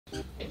ど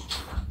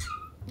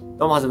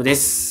うもはずむで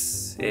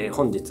す。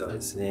本日は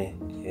ですね、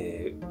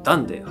ダ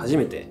ンで初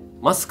めて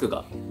マスク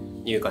が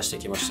入荷して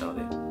きましたの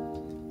で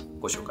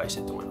ご紹介し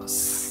たいと思いま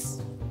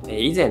す。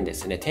以前で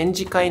すね、展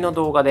示会の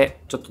動画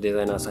でちょっとデ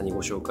ザイナーさんに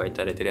ご紹介い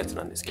ただいてるやつ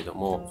なんですけど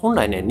も、本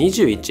来ね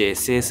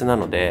 21SS な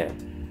ので、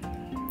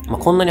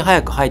こんなに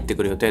早く入って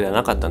くる予定では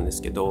なかったんで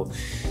すけど、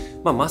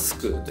マス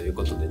クという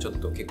ことでちょっ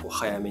と結構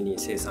早めに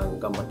生産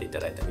頑張っていた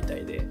だいたみた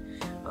いで、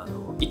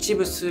一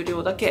部数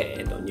量だ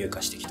け、入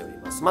荷してきており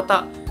ます。ま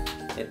た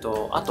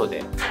後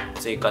で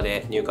追加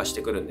で入荷し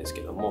てくるんです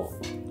けども、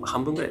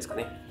半分ぐらいですか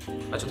ね。ち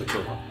ょっと今日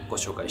はご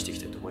紹介していき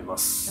たいと思いま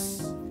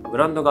す。ブ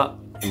ランドが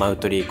マウ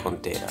トリーコン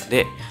テーラー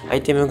で、ア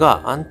イテム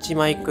がアンチ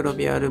マイクロ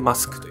ビアルマ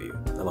スクという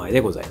名前で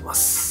ございま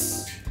す。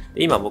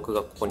で今僕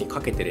がここに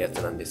かけてるやつ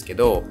なんですけ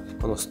ど、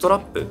このストラ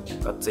ップ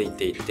がつい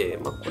ていて、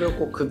これを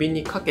こう首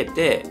にかけ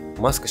て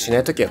マスクしな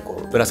いときは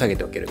こうぶら下げ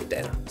ておけるみた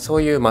いな、そ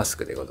ういうマス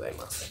クでござい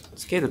ます。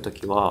つけると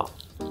きは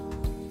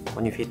こ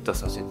こにフィット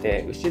させ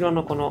て、後ろ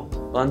のこの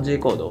バンジー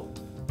コード、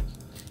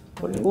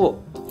これを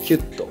キュ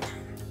ッと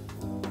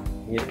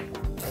引っ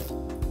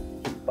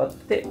張っ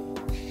て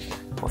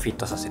フィッ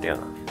トさせるよう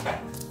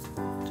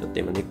な、ちょっと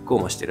今ネックを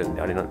回してるん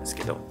であれなんです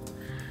けど、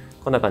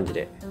こんな感じ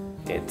で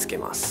つけ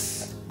ま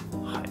す。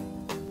は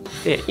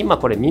い、で今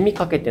これ耳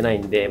かけてない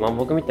んで、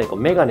僕みたいにこう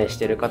メガネし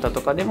てる方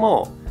とかで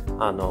も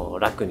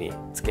楽に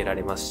つけら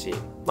れますし、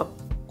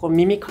こう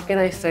耳かけ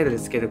ないスタイルで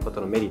つけること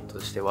のメリット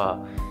として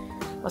は、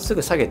す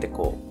ぐ下げて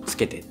こうつ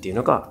けてっていう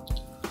のが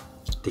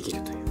でき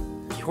るという。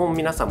基本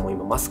皆さんも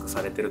今マスク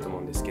されてると思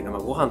うんですけど、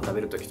ご飯食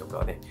べる時とか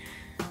はね、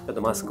ちょっ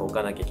とマスク置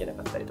かなきゃいけな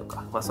かったりと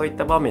か、そういっ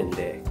た場面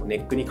でネ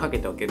ックにかけ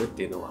ておけるっ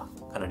ていうのは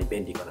かなり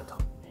便利かなと。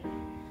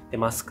で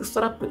マスクス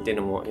トラップっていう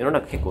のも世の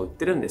中結構売っ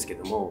てるんですけ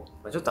ども、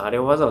ちょっとあれ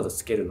をわざわざ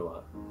つけるの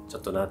はちょ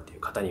っとなっていう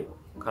方にも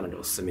かなり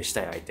おすすめし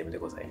たいアイテムで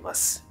ございま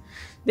す。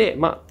で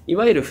い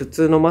わゆる普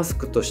通のマス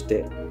クとし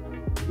て、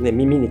ね、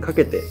耳にか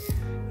けて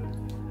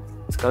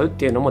使うっ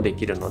ていうのもで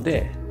きるの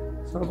で、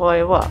その場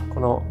合は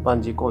このバ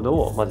ンジーコード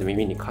をまず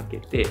耳にかけ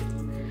て、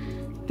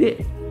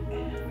で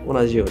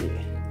同じように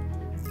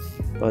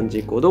バンジ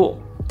ーコードを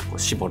こう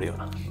絞るよう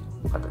な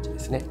形で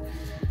すね。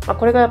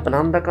これがやっぱ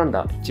なんだかん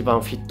だ一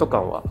番フィット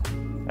感は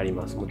あり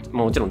ます。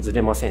もちろんず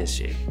れません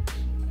し、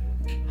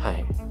は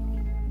い。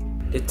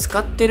で使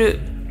ってる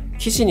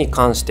生地に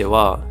関して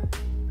は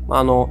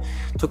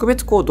特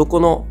別こうどこ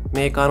の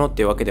メーカーのっ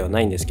ていうわけでは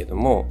ないんですけど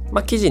も、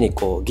生地に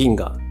こう銀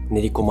が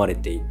練り込まれ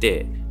てい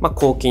て、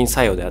抗菌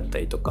作用であった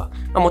りとか、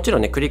もちろ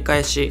んね繰り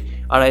返し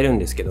洗えるん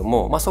ですけど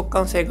も、速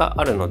乾性が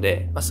あるの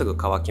で、すぐ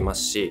乾きま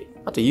すし、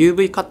あと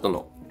UV カット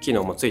の機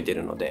能もついてい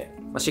るので、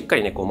しっか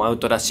りねこうマウ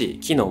トらしい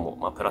機能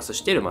もプラス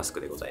しているマスク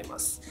でございま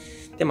す。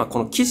でこ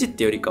の生地っ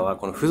ていうよりかは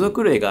この付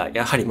属類が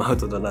やはりマウ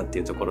トだなって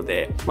いうところ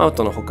で、マウ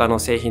トの他の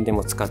製品で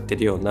も使ってい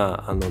るよう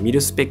なミル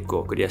スペック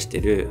をクリアして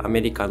いるア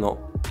メリカの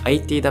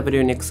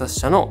ITW ネクサス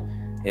社の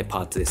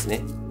パーツです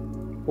ね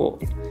を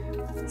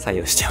採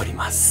用しており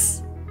ま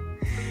す。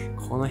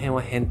この辺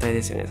は変態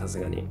ですよね、さす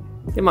がに。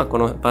でこ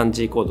のバン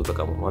ジーコードと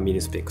かもミ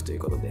ルスペックという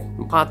ことで、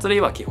パーツ類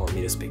は基本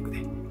ミルスペック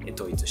で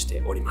統一し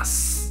ておりま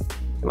す。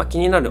気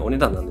になるお値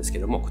段なんですけ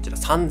ども、こちら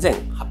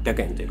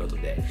3800円ということ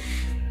で、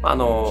マ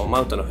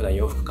ウトの普段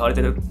洋服買われ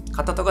てる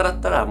方とかだっ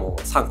たらも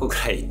う3個ぐ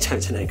らいいっちゃう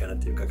んじゃないかな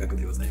という価格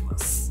でございま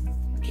す。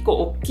結構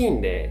大きい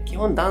んで、基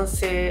本男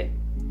性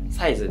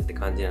サイズって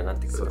感じにはなっ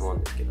てくると思うん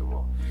ですけど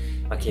も、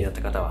気になっ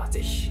た方は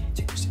ぜひ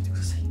チェックしてみてく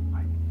ださい。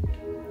はい、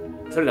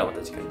それではま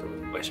た次回の動画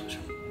でお会いしましょ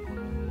う。